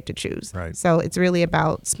don't get to choose. Right. So it's really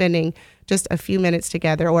about spending just a few minutes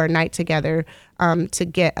together or a night together to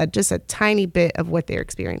get just a tiny bit of what they're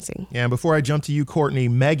experiencing. Yeah, and before I jump to you, Courtney,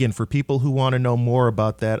 Meagan, for people who want to know more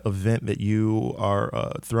about that event that you are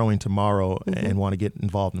throwing tomorrow and want to get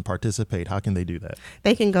involved and participate, how can they do that?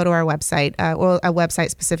 They can go to our website, or a website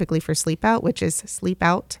specifically for Sleep Out, which is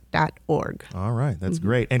sleepout.org. All right, that's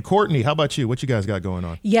great. And Courtney, how about you? What you guys got going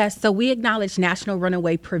on? Yes, so we acknowledge National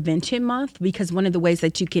Runaway Prevention Month, because one of the ways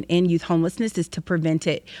that you can end youth homelessness is to prevent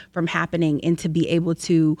it from happening and to be able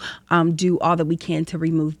to do all that we can to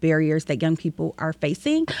remove barriers that young people are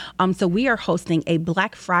facing. So we are hosting a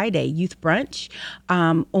Black Friday youth brunch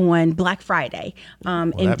on Black Friday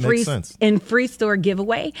in free store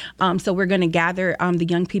giveaway. So we're going to gather the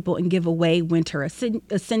young people and give away winter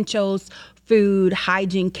essentials, food,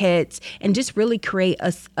 hygiene kits, and just really create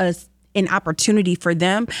an opportunity for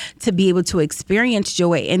them to be able to experience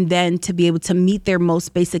joy and then to be able to meet their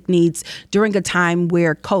most basic needs during a time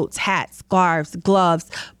where coats, hats, scarves,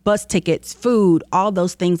 gloves, bus tickets, food, all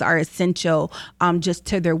those things are essential just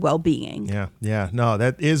to their well-being. Yeah. No,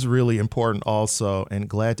 that is really important also, and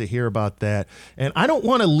glad to hear about that. And I don't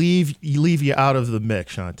want to leave you out of the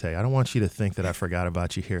mix, Shontae. I don't want you to think that I forgot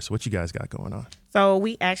about you here. So what you guys got going on? So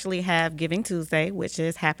we actually have Giving Tuesday, which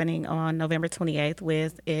is happening on November 28th,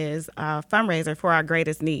 which is a fundraiser for our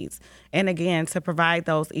greatest needs. And again, to provide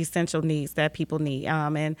those essential needs that people need.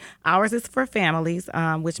 And ours is for families,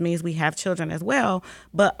 which means we have children as well.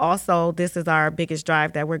 But also, this is our biggest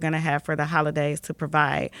drive that we're going to have for the holidays to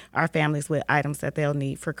provide our families with items that they'll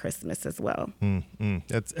need for Christmas as well.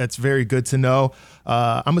 That's very good to know.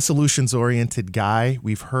 I'm a solutions-oriented guy.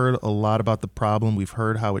 We've heard a lot about the problem. We've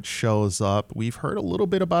heard how it shows up. We've heard a little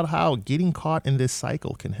bit about how getting caught in this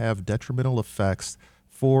cycle can have detrimental effects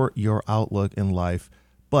for your outlook in life.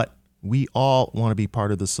 But we all want to be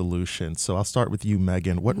part of the solution. So I'll start with you,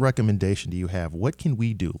 Meagan. What recommendation do you have? What can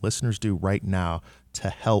we do, listeners do right now, to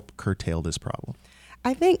help curtail this problem?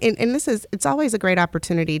 I think, and it's always a great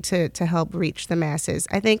opportunity to help reach the masses.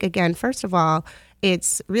 I think, again, first of all,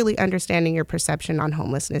 it's really understanding your perception on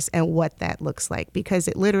homelessness and what that looks like, because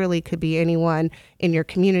it literally could be anyone in your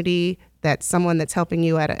community, that's someone that's helping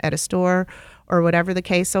you at a store or whatever the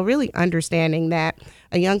case. So really understanding that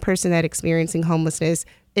a young person that's experiencing homelessness,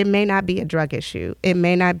 it may not be a drug issue. It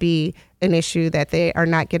may not be an issue that they are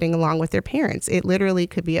not getting along with their parents. It literally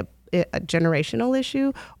could be a generational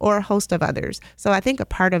issue or a host of others. So I think a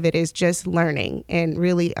part of it is just learning and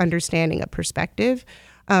really understanding a perspective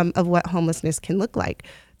of what homelessness can look like.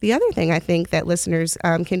 The other thing I think that listeners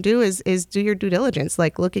can do is do your due diligence,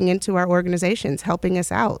 like looking into our organizations, helping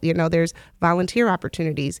us out. You know, there's volunteer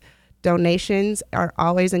opportunities. Donations are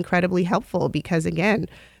always incredibly helpful because, again,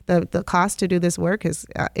 the cost to do this work has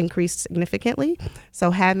increased significantly. So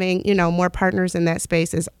having, more partners in that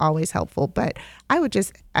space is always helpful. But I would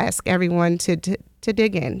just ask everyone to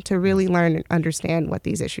dig in, to really learn and understand what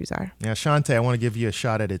these issues are. Yeah, Shontae, I want to give you a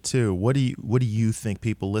shot at it too. What do you think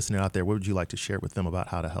people listening out there, what would you like to share with them about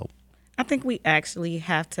how to help? I think we actually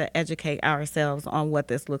have to educate ourselves on what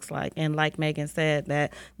this looks like. And like Meagan said,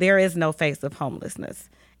 that there is no face of homelessness.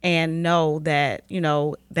 And know that,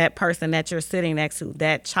 that person that you're sitting next to,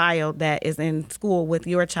 that child that is in school with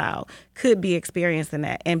your child could be experiencing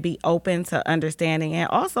that, and be open to understanding and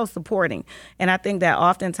also supporting. And I think that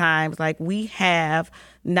oftentimes, we have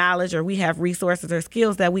knowledge or we have resources or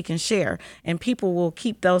skills that we can share, and people will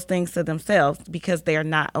keep those things to themselves because they're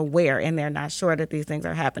not aware and they're not sure that these things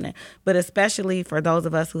are happening. But especially for those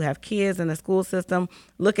of us who have kids in the school system,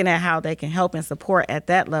 looking at how they can help and support at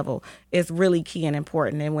that level is really key and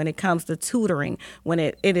important. And when it comes to tutoring, when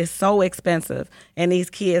it is so expensive, and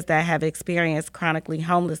these kids that have experienced chronically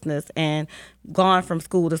homelessness and gone from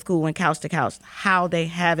school to school and couch to couch, how they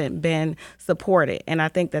haven't been supported. And I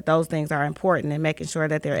think that those things are important in making sure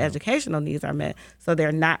that their educational needs are met, so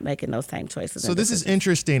they're not making those same choices. So this is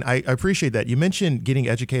interesting. I appreciate that. You mentioned getting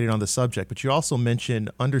educated on the subject, but you also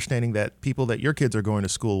mentioned understanding that people that your kids are going to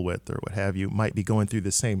school with or what have you might be going through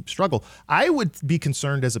the same struggle. I would be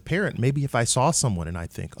concerned as a parent, maybe if I saw someone and I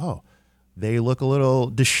think, oh, they look a little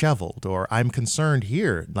disheveled, or I'm concerned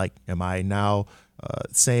here. Like, am I now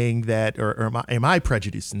saying that, or am I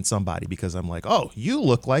prejudicing somebody because I'm like, oh, you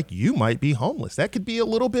look like you might be homeless? That could be a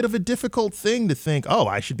little bit of a difficult thing to think, oh,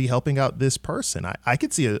 I should be helping out this person. I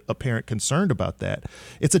could see a parent concerned about that.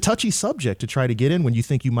 It's a touchy subject to try to get in when you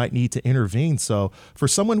think you might need to intervene. So for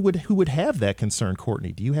someone who would have that concern,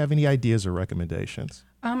 Courtney, do you have any ideas or recommendations?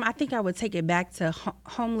 I think I would take it back to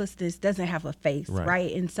homelessness doesn't have a face,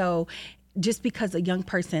 right? And so just because a young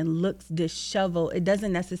person looks disheveled, it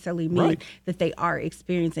doesn't necessarily mean that they are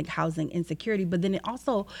experiencing housing insecurity. But then it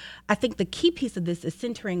also, I think the key piece of this is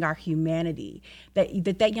centering our humanity,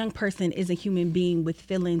 that young person is a human being with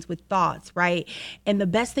feelings, with thoughts, right? And the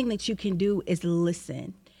best thing that you can do is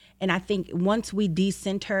listen. And I think once we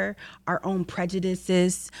decenter our own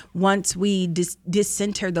prejudices, once we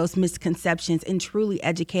decenter those misconceptions and truly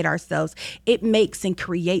educate ourselves, it makes and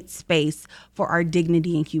creates space for our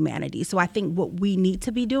dignity and humanity. So I think what we need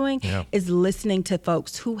to be doing is listening to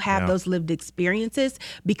folks who have those lived experiences,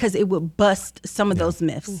 because it would bust some of those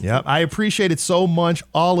myths. Yeah, I appreciate it so much,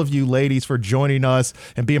 all of you ladies, for joining us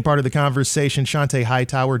and being part of the conversation. Shontae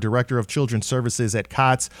Hightower, Director of Children's Services at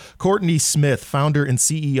COTS, Courtney Smith, Founder and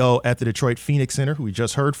CEO at the Detroit Phoenix Center, who we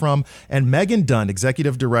just heard from, and Meagan Dunn,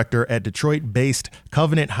 Executive Director at Detroit-based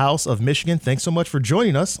Covenant House of Michigan. Thanks so much for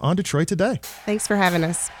joining us on Detroit Today. Thanks for having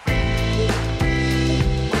us.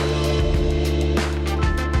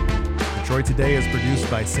 Detroit Today is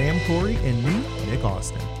produced by Sam Corey and me, Nick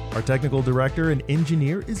Austin. Our technical director and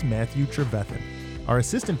engineer is Matthew Trevethan. Our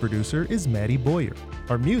assistant producer is Maddie Boyer.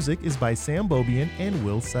 Our music is by Sam Bobian and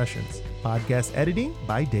Will Sessions. Podcast editing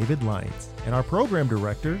by David Lyons. And our program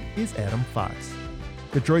director is Adam Fox.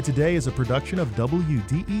 Detroit Today is a production of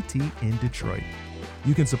WDET in Detroit.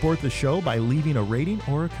 You can support the show by leaving a rating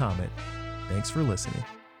or a comment. Thanks for listening.